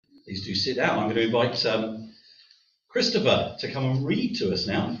Please do sit down. I'm going to invite Christopher to come and read to us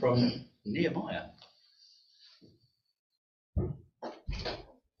now from Nehemiah.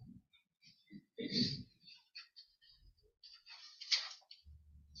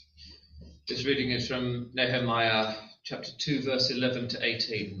 This reading is from Nehemiah chapter 2, verse 11 to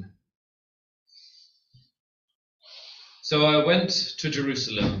 18. So I went to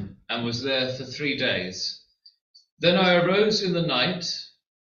Jerusalem and was there for 3 days. Then I arose in the night,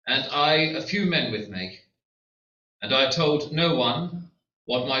 and I, a few men with me, and I told no one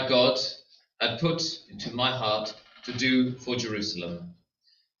what my God had put into my heart to do for Jerusalem.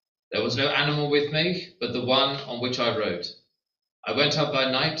 There was no animal with me but the one on which I rode. I went up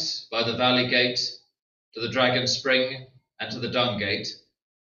by night by the valley gate to the dragon spring and to the dung gate,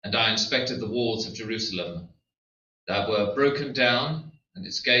 and I inspected the walls of Jerusalem that were broken down and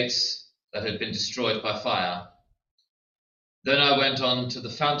its gates that had been destroyed by fire. Then I went on to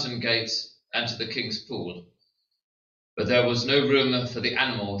the fountain gate and to the king's pool, but there was no room for the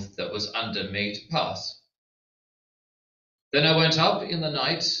animal that was under me to pass. Then I went up in the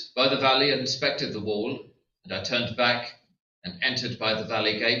night by the valley and inspected the wall, and I turned back and entered by the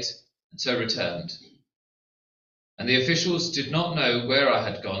valley gate, and so returned. And the officials did not know where I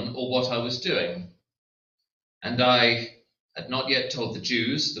had gone or what I was doing. And I had not yet told the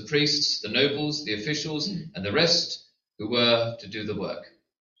Jews, the priests, the nobles, the officials, and the rest who were to do the work.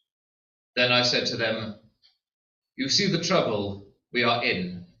 Then I said to them, "You see the trouble we are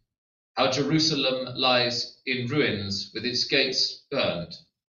in, how Jerusalem lies in ruins with its gates burned.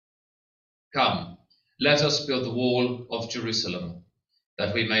 Come, let us build the wall of Jerusalem,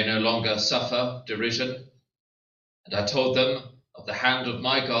 that we may no longer suffer derision." And I told them of the hand of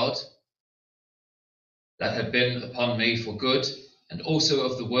my God that had been upon me for good, and also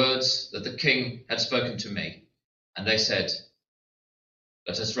of the words that the king had spoken to me. And they said,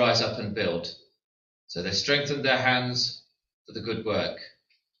 "Let us rise up and build." So they strengthened their hands for the good work.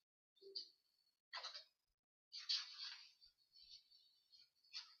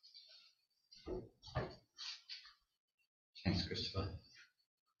 Thanks, Christopher.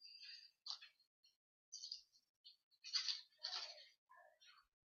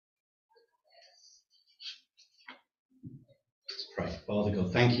 Let's pray. Father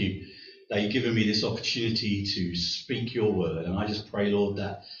God, thank you that you've given me this opportunity to speak your word. And I just pray, Lord,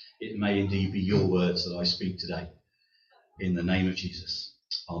 that it may indeed be your words that I speak today. In the name of Jesus.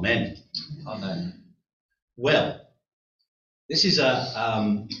 Amen. Amen. Well, this is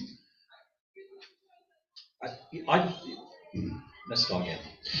a... let's start again.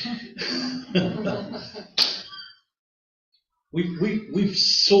 We've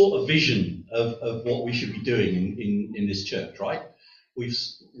sought a vision of what we should be doing in this church, right?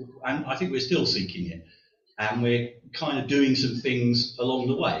 And I think we're still seeking it, and we're kind of doing some things along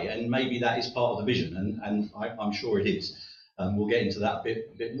the way, and maybe that is part of the vision, and I'm sure it is. We'll get into that a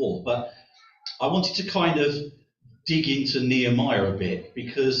bit more, but I wanted to kind of dig into Nehemiah a bit,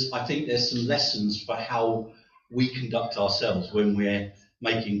 because I think there's some lessons for how we conduct ourselves when we're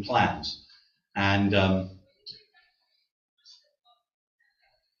making plans. And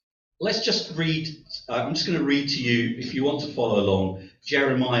let's just read, I'm just going to read to you, if you want to follow along,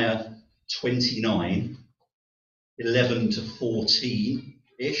 Jeremiah 29, 11 to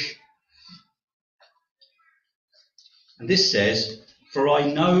 14-ish. And this says, "For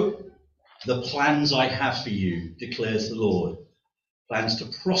I know the plans I have for you, declares the Lord, plans to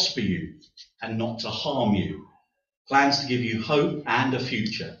prosper you and not to harm you, plans to give you hope and a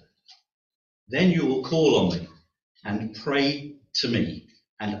future. Then you will call on me and pray to me,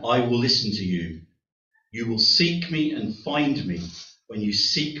 and I will listen to you. You will seek me and find me when you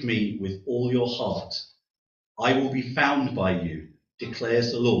seek me with all your heart. I will be found by you,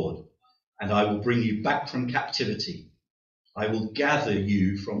 declares the Lord, and I will bring you back from captivity. I will gather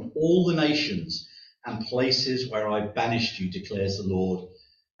you from all the nations and places where I banished you, declares the Lord,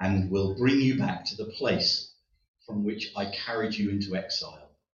 and will bring you back to the place from which I carried you into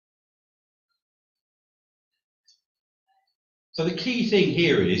exile." So the key thing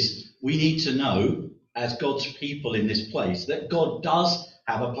here is we need to know, as God's people in this place, that God does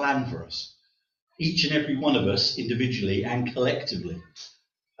have a plan for us, each and every one of us individually and collectively.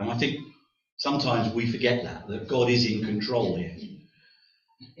 And I think sometimes we forget that God is in control here.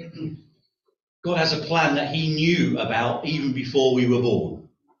 God has a plan that he knew about even before we were born.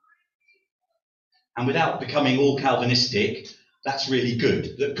 And without becoming all Calvinistic, that's really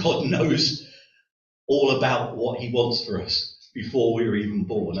good, that God knows all about what he wants for us before we were even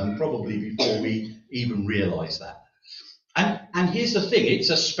born, and probably before we even realise that. And here's the thing, it's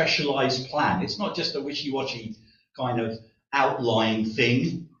a specialised plan. It's not just a wishy-washy kind of outline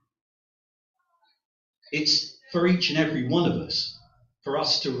thing. It's for each and every one of us, for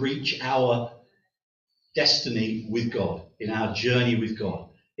us to reach our destiny with God, in our journey with God.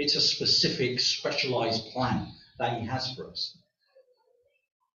 It's a specific, specialized plan that he has for us.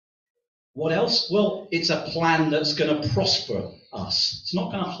 What else? Well, it's a plan that's going to prosper us. It's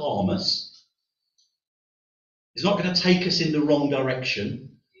not going to harm us. It's not going to take us in the wrong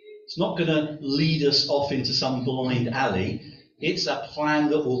direction. It's not going to lead us off into some blind alley. It's a plan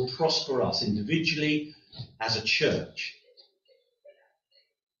that will prosper us individually, as a church.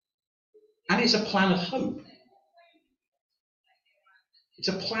 And it's a plan of hope. It's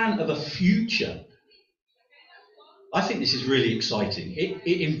a plan of a future. I think this is really exciting.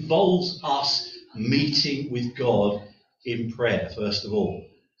 It involves us meeting with God in prayer, first of all.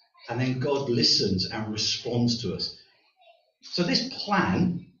 And then God listens and responds to us. So this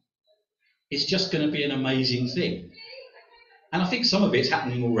plan is just going to be an amazing thing. And I think some of it's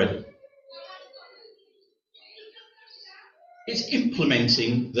happening already. It's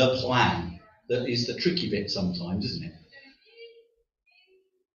implementing the plan that is the tricky bit sometimes, isn't it?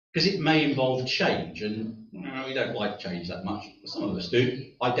 Because it may involve change, and we don't like change that much. Some of us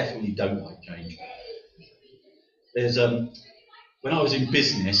do. I definitely don't like change. There's when I was in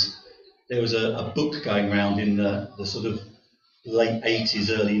business, there was a book going around in the sort of late 80s,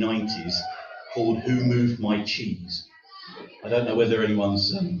 early 90s called Who Moved My Cheese? I don't know whether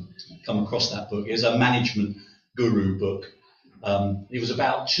anyone's come across that book. It's a management guru book. It was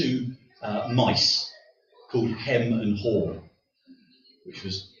about two mice called Hem and Haw, which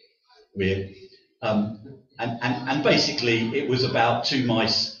was weird. And basically it was about two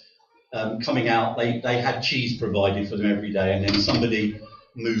mice coming out. They had cheese provided for them every day, and then somebody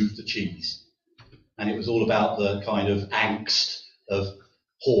moved the cheese. And it was all about the kind of angst of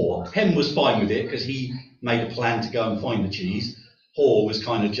Haw. Hem was fine with it because he made a plan to go and find the cheese. Haw was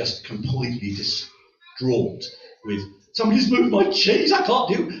kind of just completely distraught with, somebody's moved my cheese, I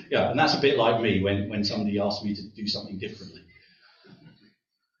can't do. Yeah, and that's a bit like me when somebody asks me to do something differently.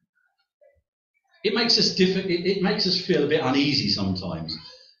 It makes us it makes us feel a bit uneasy sometimes.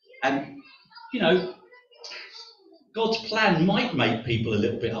 And, you know, God's plan might make people a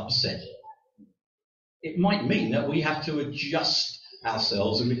little bit upset. It might mean that we have to adjust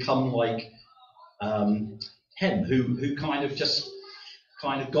ourselves and become like Hem, who kind of just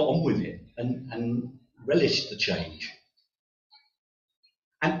got on with it and relished the change.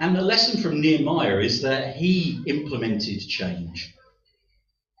 And the lesson from Nehemiah is that he implemented change.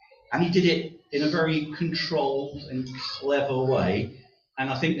 And he did it in a very controlled and clever way. And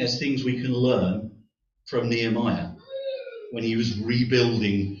I think there's things we can learn from Nehemiah when he was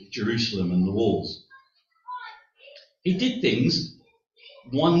rebuilding Jerusalem and the walls. He did things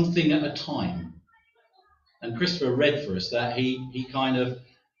one thing at a time. And Christopher read for us that he kind of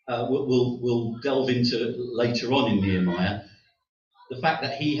will delve into later on in Nehemiah, the fact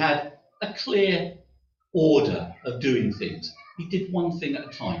that he had a clear order of doing things. He did one thing at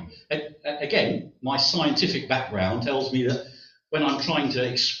a time. Again, my scientific background tells me that when I'm trying to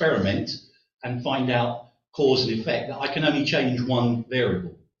experiment and find out cause and effect, that I can only change one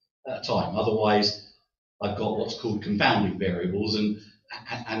variable at a time. Otherwise, I've got what's called confounding variables, and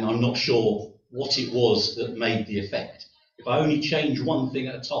I'm not sure what it was that made the effect. If I only change one thing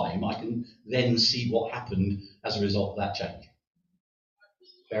at a time, I can then see what happened as a result of that change.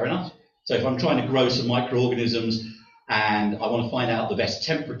 Fair enough? So if I'm trying to grow some microorganisms and I want to find out the best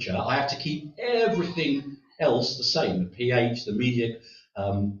temperature, I have to keep everything else the same, the pH, the media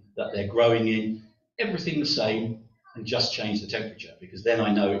that they're growing in, everything the same, and just change the temperature, because then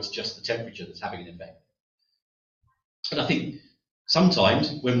I know it's just the temperature that's having an effect. But I think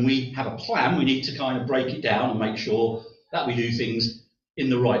sometimes when we have a plan, we need to kind of break it down and make sure that we do things in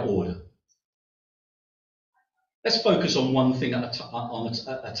the right order. Let's focus on one thing at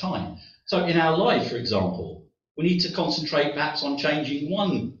a time. So in our life, for example, we need to concentrate perhaps on changing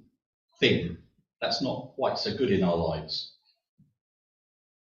one thing that's not quite so good in our lives.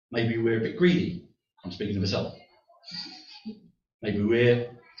 Maybe we're a bit greedy. I'm speaking to myself. Maybe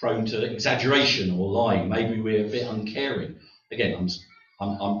we're prone to exaggeration or lying. Maybe we're a bit uncaring. Again,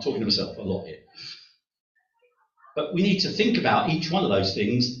 I'm talking to myself a lot here. But we need to think about each one of those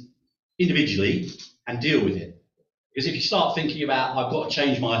things individually and deal with it. Because if you start thinking about, I've got to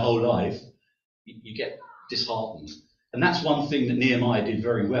change my whole life, you get disheartened. And that's one thing that Nehemiah did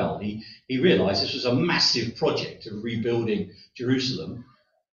very well. He realised this was a massive project of rebuilding Jerusalem.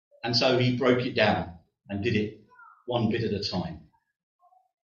 And so he broke it down and did it one bit at a time.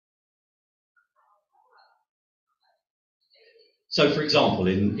 So, for example,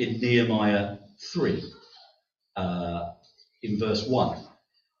 in Nehemiah 3, in verse 1,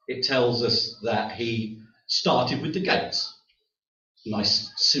 it tells us that he started with the gates.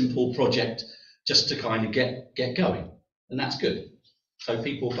 Nice, simple project just to kind of get going. And that's good. So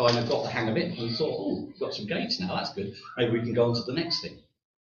people kind of got the hang of it and thought, oh, we've got some gates now, that's good. Maybe we can go on to the next thing.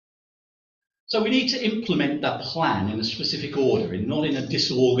 So we need to implement that plan in a specific order, not in a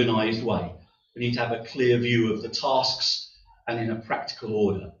disorganized way. We need to have a clear view of the tasks and in a practical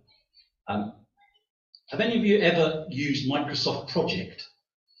order. Have any of you ever used Microsoft Project?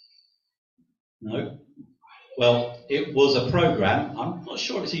 No? Well, it was a program, I'm not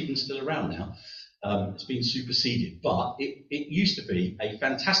sure it's even still around now, it's been superseded, but it used to be a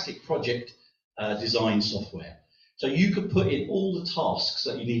fantastic project design software. So you could put in all the tasks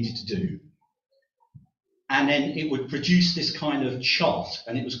that you needed to do, and then it would produce this kind of chart,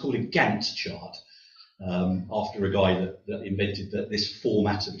 and it was called a Gantt chart, after a guy that invented this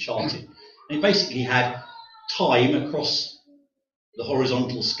format of charting. And it basically had time across the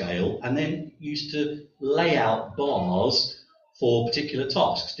horizontal scale, and then used to lay out bars for particular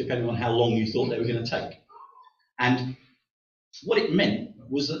tasks, depending on how long you thought they were going to take. And what it meant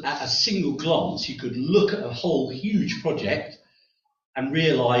was that at a single glance, you could look at a whole huge project and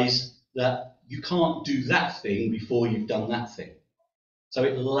realise that you can't do that thing before you've done that thing. So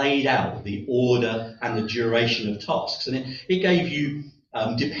it laid out the order and the duration of tasks, and it gave you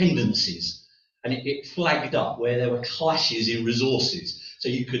dependencies. And it flagged up where there were clashes in resources. So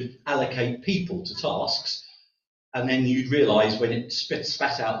you could allocate people to tasks, and then you'd realise when it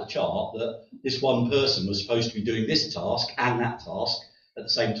spat out the chart that this one person was supposed to be doing this task and that task at the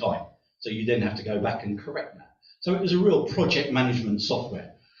same time. So you then have to go back and correct that. So it was a real project management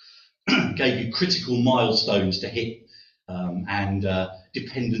software. It gave you critical milestones to hit and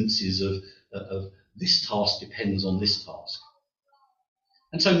dependencies of this task depends on this task.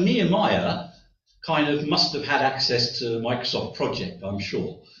 And so Nehemiah kind of must have had access to Microsoft Project, I'm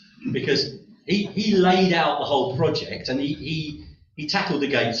sure, because he laid out the whole project, and he tackled the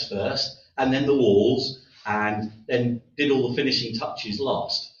gates first, and then the walls, and then did all the finishing touches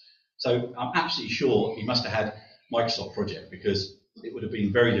last. So I'm absolutely sure he must have had Microsoft Project, because it would have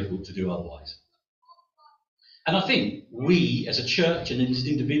been very difficult to do otherwise. And I think we, as a church and as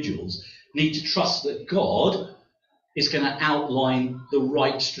individuals, need to trust that God is going to outline the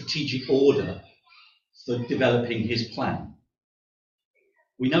right strategic order for developing his plan.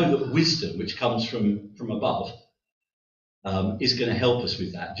 We know that wisdom, which comes from above, is going to help us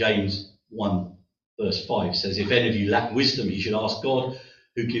with that. James 1 verse 5 says, if any of you lack wisdom, you should ask God,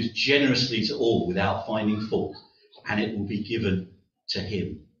 who gives generously to all without finding fault, and it will be given to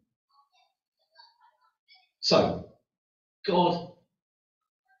him. So, God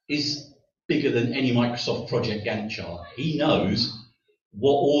is bigger than any Microsoft Project Gantt chart. He knows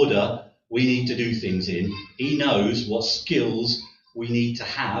what order we need to do things in. He knows what skills we need to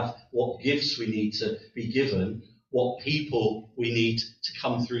have, what gifts we need to be given, what people we need to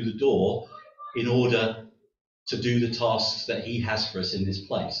come through the door in order to do the tasks that he has for us in this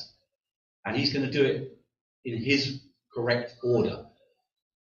place. And he's going to do it in his correct order.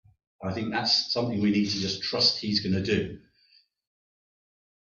 I think that's something we need to just trust he's going to do.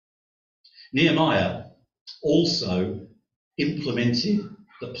 Nehemiah also implemented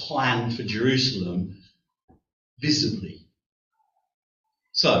the plan for Jerusalem visibly.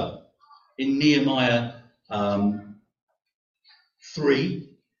 So, in Nehemiah 3,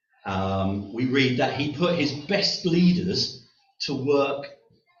 we read that he put his best leaders to work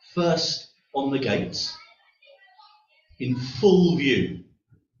first on the gates, in full view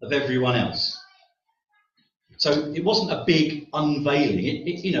of everyone else. So it wasn't a big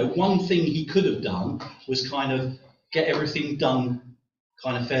unveiling. One thing he could have done was kind of get everything done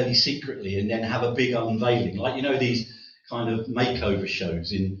kind of fairly secretly and then have a big unveiling, like these kind of makeover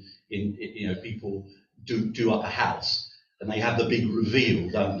shows in people do up a house and they have the big reveal,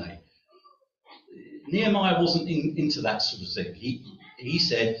 don't they? Nehemiah wasn't into that sort of thing. He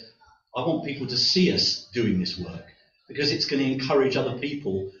said, I want people to see us doing this work because it's going to encourage other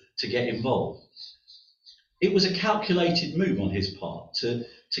people to get involved. It was a calculated move on his part to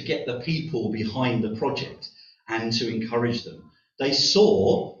get the people behind the project and to encourage them. They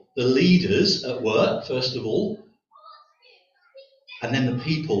saw the leaders at work, first of all, and then the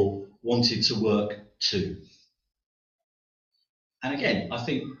people wanted to work too. And again, I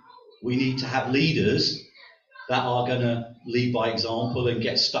think we need to have leaders that are going to lead by example and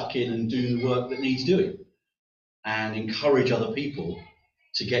get stuck in and do the work that needs doing and encourage other people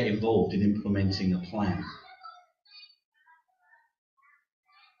to get involved in implementing a plan.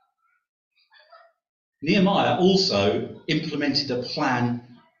 Nehemiah also implemented a plan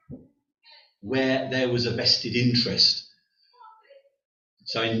where there was a vested interest.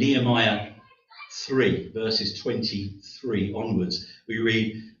 So in Nehemiah 3, verses 23 onwards, we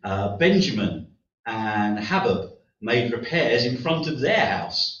read, Benjamin and Habab made repairs in front of their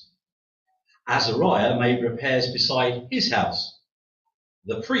house. Azariah made repairs beside his house.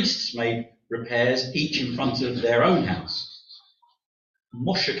 The priests made repairs each in front of their own house.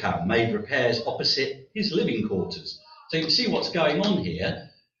 Moshekam made repairs opposite his living quarters. So you can see what's going on here.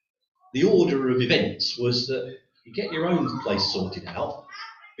 The order of events was that you get your own place sorted out,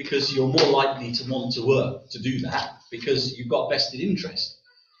 because you're more likely to want to work to do that because you've got vested interest.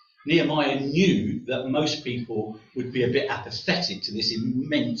 Nehemiah knew that most people would be a bit apathetic to this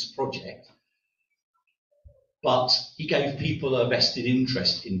immense project, but he gave people a vested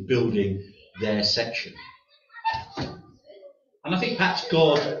interest in building their section. And I think perhaps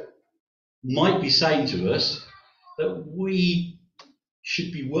God might be saying to us that we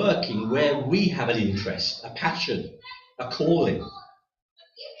should be working where we have an interest, a passion, a calling.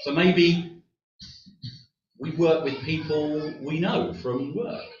 So maybe we work with people we know from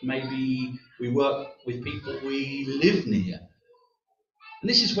work. Maybe we work with people we live near. And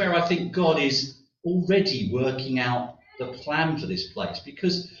this is where I think God is already working out the plan for this place,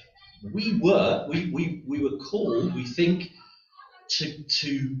 because we were called, we think,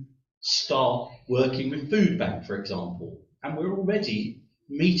 to start working with Food Bank, for example. And we're already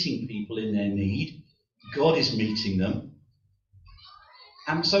meeting people in their need. God is meeting them.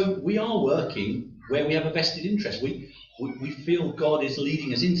 And so we are working where we have a vested interest. We feel God is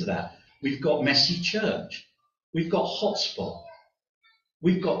leading us into that. We've got Messy Church. We've got Hotspot.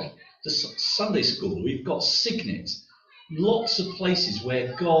 We've got the Sunday School. We've got Signet. Lots of places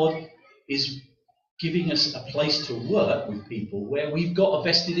where God is giving us a place to work with people where we've got a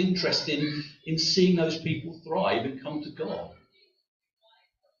vested interest in seeing those people thrive and come to God.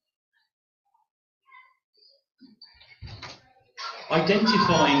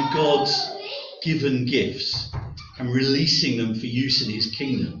 Identifying God's given gifts and releasing them for use in his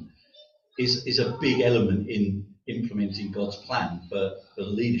kingdom is a big element in implementing God's plan for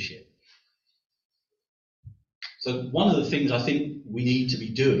leadership. So one of the things I think we need to be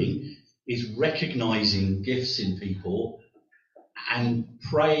doing is recognizing gifts in people and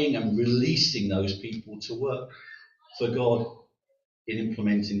praying and releasing those people to work for God in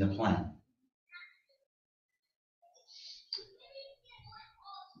implementing the plan.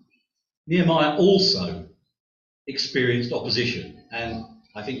 Nehemiah also experienced opposition, and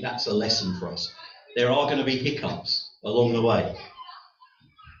I think that's a lesson for us. There are going to be hiccups along the way.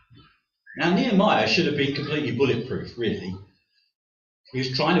 Now, Nehemiah should have been completely bulletproof, really. He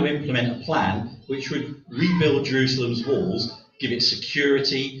was trying to implement a plan which would rebuild Jerusalem's walls, give it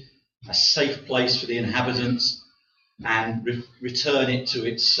security, a safe place for the inhabitants, and return it to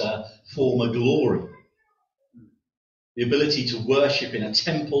its former glory. The ability to worship in a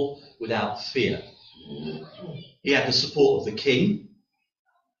temple without fear. He had the support of the king,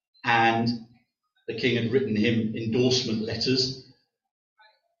 and the king had written him endorsement letters,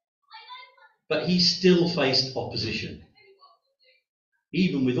 but he still faced opposition.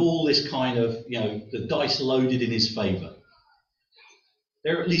 Even with all this kind of, the dice loaded in his favour.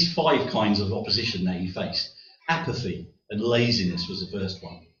 There are at least 5 kinds of opposition that he faced. Apathy and laziness was the first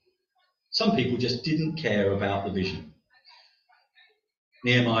one. Some people just didn't care about the vision.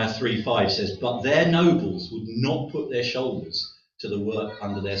 Nehemiah 3:5 says, but their nobles would not put their shoulders to the work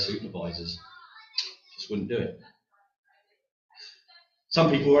under their supervisors. Just wouldn't do it. Some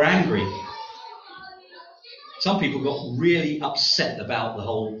people were angry. Some people got really upset about the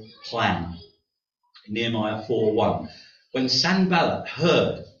whole plan. Nehemiah 4:1. When Sanballat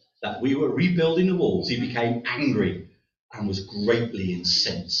heard that we were rebuilding the walls, he became angry and was greatly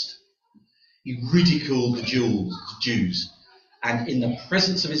incensed. He ridiculed the Jews, and in the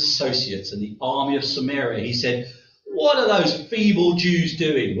presence of his associates and the army of Samaria, he said, what are those feeble Jews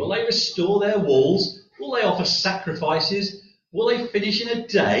doing? Will they restore their walls? Will they offer sacrifices? Will they finish in a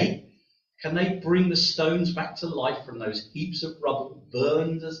day? Can they bring the stones back to life from those heaps of rubble,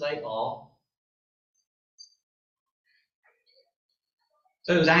 burned as they are?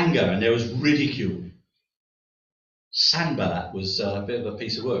 So there was anger and there was ridicule. Sanballat was a bit of a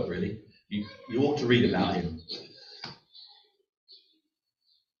piece of work, really. You ought to read about him.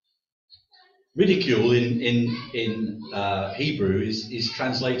 Ridicule in Hebrew is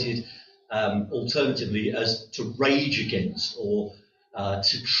translated alternatively as to rage against or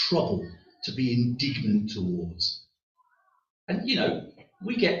to trouble, to be indignant towards. And,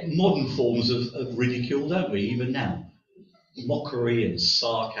 we get modern forms of ridicule, don't we, even now? Mockery and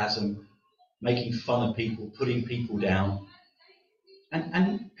sarcasm, making fun of people, putting people down.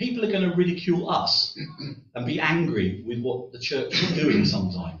 And people are going to ridicule us and be angry with what the church is doing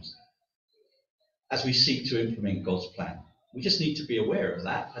sometimes as we seek to implement God's plan. We just need to be aware of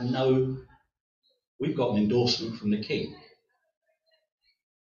that and know we've got an endorsement from the King.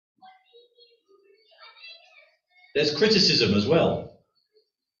 There's criticism as well.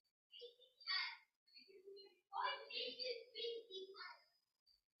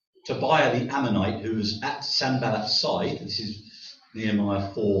 Tobiah the Ammonite, who was at Sanballat's side, this is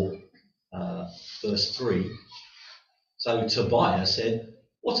Nehemiah 4, verse 3. So Tobiah said,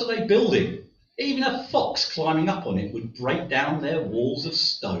 "What are they building? Even a fox climbing up on it would break down their walls of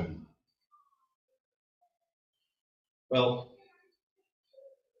stone." Well,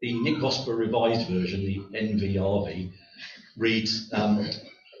 the Nick Vosper Revised Version, the NVRV, reads,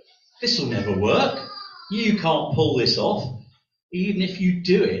 "This will never work. You can't pull this off. Even if you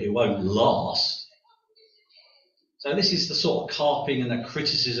do it, it won't last." So this is the sort of carping and the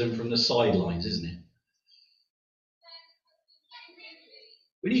criticism from the sidelines, isn't it?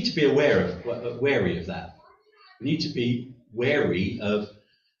 We need to be wary of that. We need to be wary of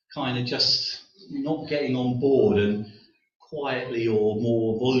kind of just not getting on board and quietly or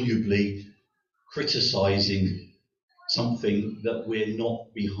more volubly criticising something that we're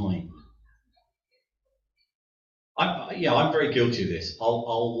not behind. I'm very guilty of this.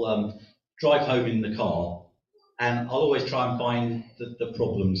 I'll drive home in the car and I'll always try and find the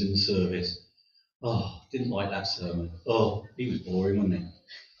problems in the service. Oh, didn't like that sermon. Oh, he was boring, wasn't he?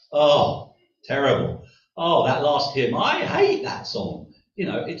 Oh, terrible. Oh, that last hymn. I hate that song.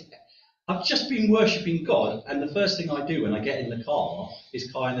 I've just been worshipping God, and the first thing I do when I get in the car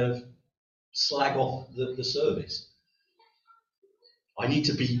is kind of slag off the service. I need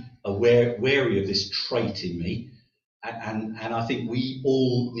to be wary of this trait in me, and I think we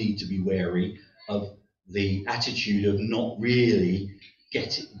all need to be wary of the attitude of not really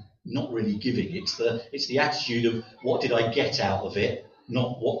giving. It's the attitude of what did I get out of it,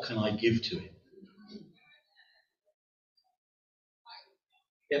 not what can I give to it.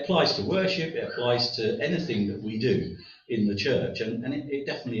 It applies to worship, it applies to anything that we do in the church, and it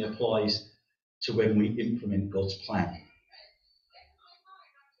definitely applies to when we implement God's plan.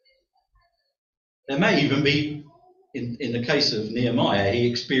 There may even be, in the case of Nehemiah, he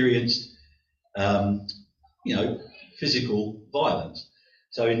experienced physical violence.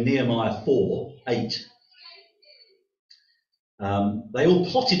 So in Nehemiah 4:8, they all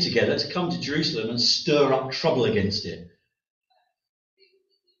plotted together to come to Jerusalem and stir up trouble against it.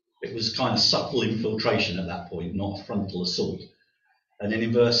 It was kind of subtle infiltration at that point, not a frontal assault. And then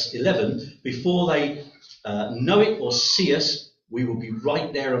in verse 11, "Before they know it or see us, we will be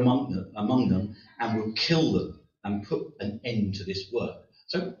right there among them and will kill them and put an end to this work."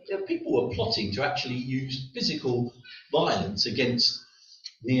 So people were plotting to actually use physical violence against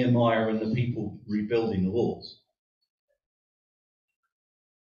Nehemiah and the people rebuilding the walls.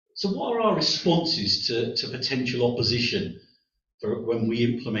 So what are our responses to potential opposition for when we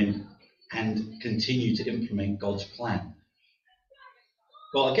implement and continue to implement God's plan?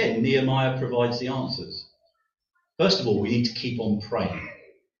 Well, again, Nehemiah provides the answers. First of all, we need to keep on praying.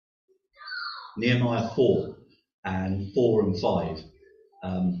 Nehemiah 4 and 5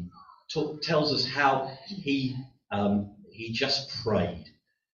 tells us how he just prayed.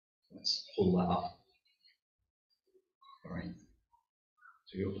 Let's pull that up. All right.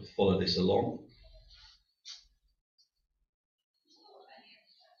 So you'll have to follow this along.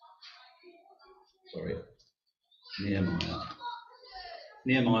 Sorry.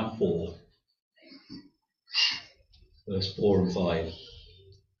 Nehemiah 4, verse 4 and 5.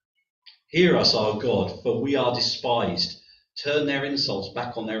 "Hear us, our God, for we are despised. Turn their insults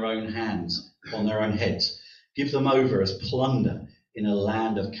back on their own hands, on their own heads. Give them over as plunder in a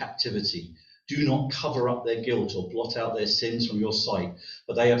land of captivity. Do not cover up their guilt or blot out their sins from your sight,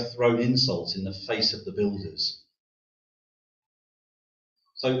 for they have thrown insults in the face of the builders."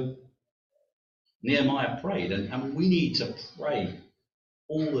 So Nehemiah prayed, and we need to pray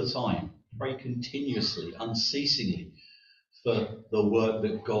all the time, pray continuously, unceasingly for the work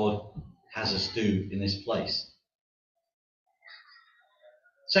that God has us do in this place.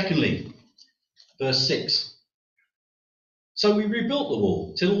 Secondly, verse 6. "So we rebuilt the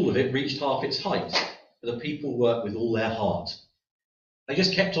wall till all of it reached half its height, for the people worked with all their heart." They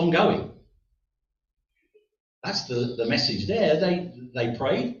just kept on going. That's the message there. They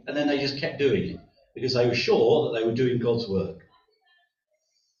prayed and then they just kept doing it because they were sure that they were doing God's work.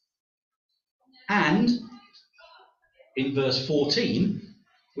 And in verse 14,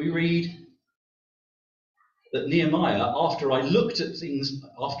 we read that Nehemiah, after I looked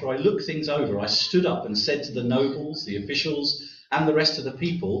things over, I stood up and said to the nobles, the officials, and the rest of the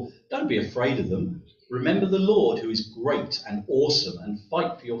people, don't be afraid of them. Remember the Lord, who is great and awesome, and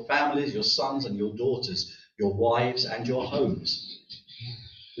fight for your families, your sons and your daughters, your wives and your homes.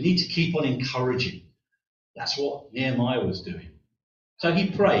 We need to keep on encouraging. That's what Nehemiah was doing. So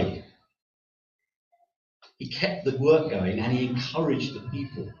he prayed. He kept the work going and he encouraged the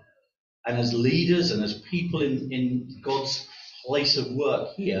people. And as leaders and as people in God's place of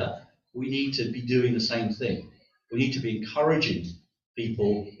work here, we need to be doing the same thing. We need to be encouraging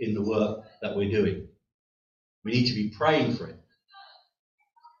people in the work that we're doing. We need to be praying for it.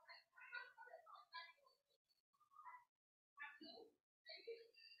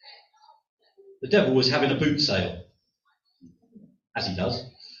 The devil was having a boot sale, as he does,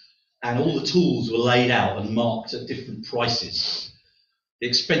 and all the tools were laid out and marked at different prices. The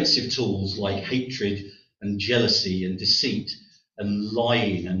expensive tools like hatred and jealousy and deceit and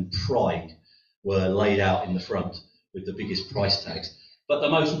lying and pride were laid out in the front with the biggest price tags. But the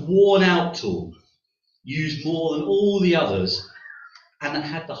most worn out tool, used more than all the others, and that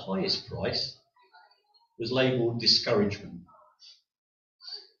had the highest price, was labelled discouragement.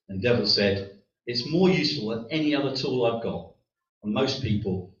 And the devil said, it's more useful than any other tool I've got, and most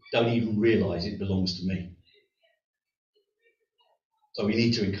people don't even realise it belongs to me. So we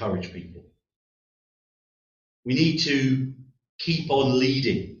need to encourage people. We need to keep on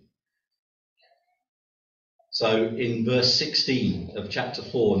leading. So in verse 16 of chapter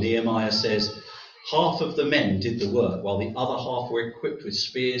 4, Nehemiah says, half of the men did the work, while the other half were equipped with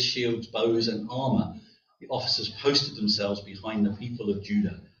spears, shields, bows, and armour. The officers posted themselves behind the people of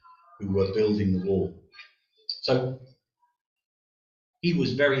Judah who were building the wall. So he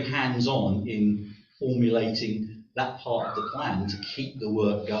was very hands-on in formulating that part of the plan to keep the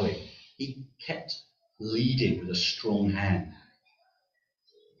work going. He kept leading with a strong hand.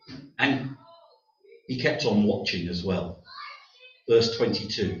 And he kept on watching as well. Verse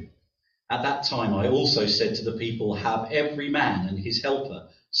 22. At that time I also said to the people, have every man and his helper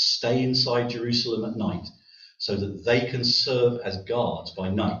stay inside Jerusalem at night, so that they can serve as guards by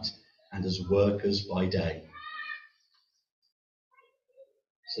night and as workers by day.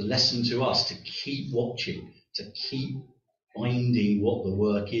 It's a lesson to us to keep watching, to keep finding what the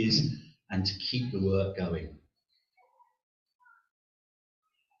work is, and to keep the work going.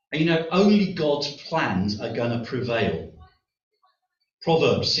 And you know, only God's plans are going to prevail.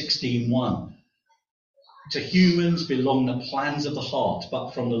 Proverbs 16:1. To humans belong the plans of the heart,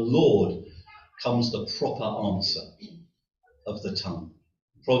 but from the Lord comes the proper answer of the tongue.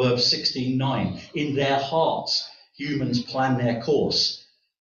 Proverbs 16:9. In their hearts humans plan their course,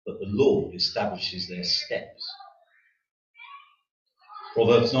 but the Lord establishes their steps.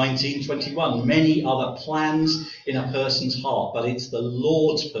 Proverbs 19:21. Many are the plans in a person's heart, but it's the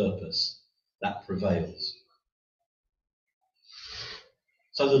Lord's purpose that prevails.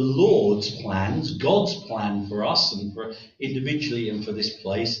 So the Lord's plans, God's plan for us and for individually and for this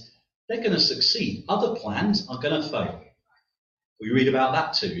place, they're going to succeed. Other plans are going to fail. We read about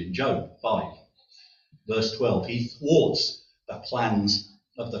that too in Job 5, verse 12. He thwarts the plans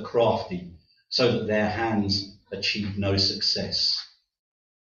of the crafty so that their hands achieve no success.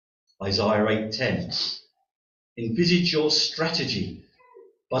 Isaiah 8:10. Envisage your strategy,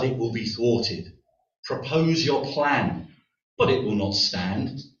 but it will be thwarted. Propose your plan, but it will not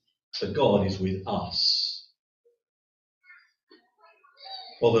stand, for God is with us.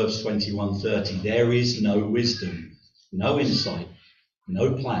 Proverbs 21:30. There is no wisdom, no insight,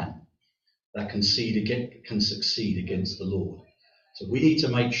 no plan that can succeed against the Lord. So we need to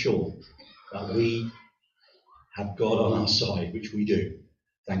make sure that we have God on our side, which we do,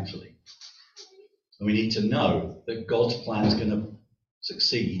 thankfully. And we need to know that God's plan is going to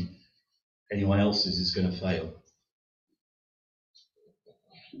succeed. Anyone else's is going to fail.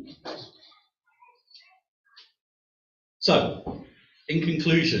 So, in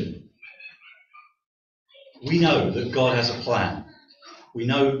conclusion, we know that God has a plan. We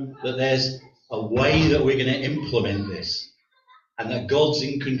know that there's a way that we're going to implement this, and that God's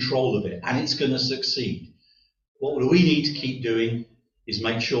in control of it, and it's going to succeed. What we need to keep doing is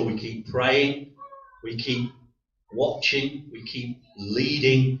make sure we keep praying, we keep watching, we keep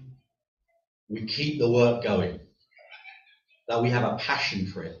leading, we keep the work going, that we have a passion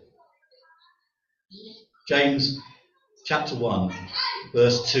for it. James chapter 1,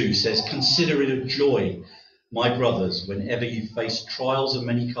 verse 2 says, consider it a joy, my brothers, whenever you face trials of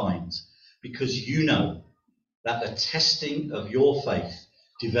many kinds, because you know that the testing of your faith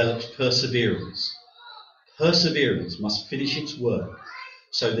develops perseverance. Perseverance must finish its work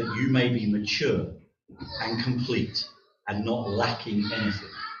so that you may be mature and complete and not lacking anything.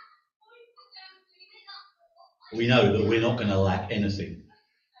 We know that we're not going to lack anything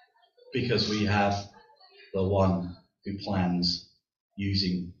because we have the one who plans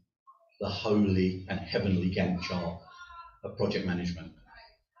using the holy and heavenly Gantt chart of project management.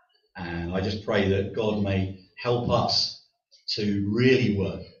 And I just pray that God may help us to really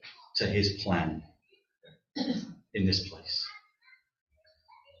work to his plan in this place.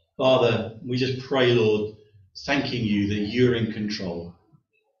 Father, we just pray, Lord, thanking you that you're in control.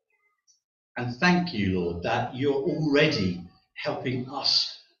 And thank you, Lord, that you're already helping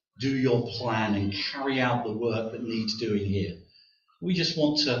us do your plan and carry out the work that needs doing here. We just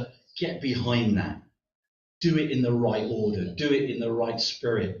want to get behind that. Do it in the right order. Do it in the right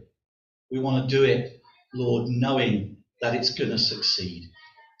spirit. We want to do it, Lord, knowing that it's going to succeed.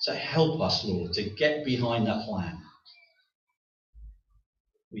 So help us, Lord, to get behind that plan.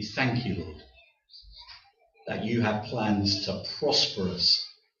 We thank you, Lord, that you have plans to prosper us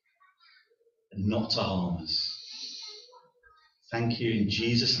and not to harm us. Thank you in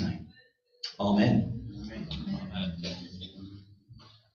Jesus' name. Amen.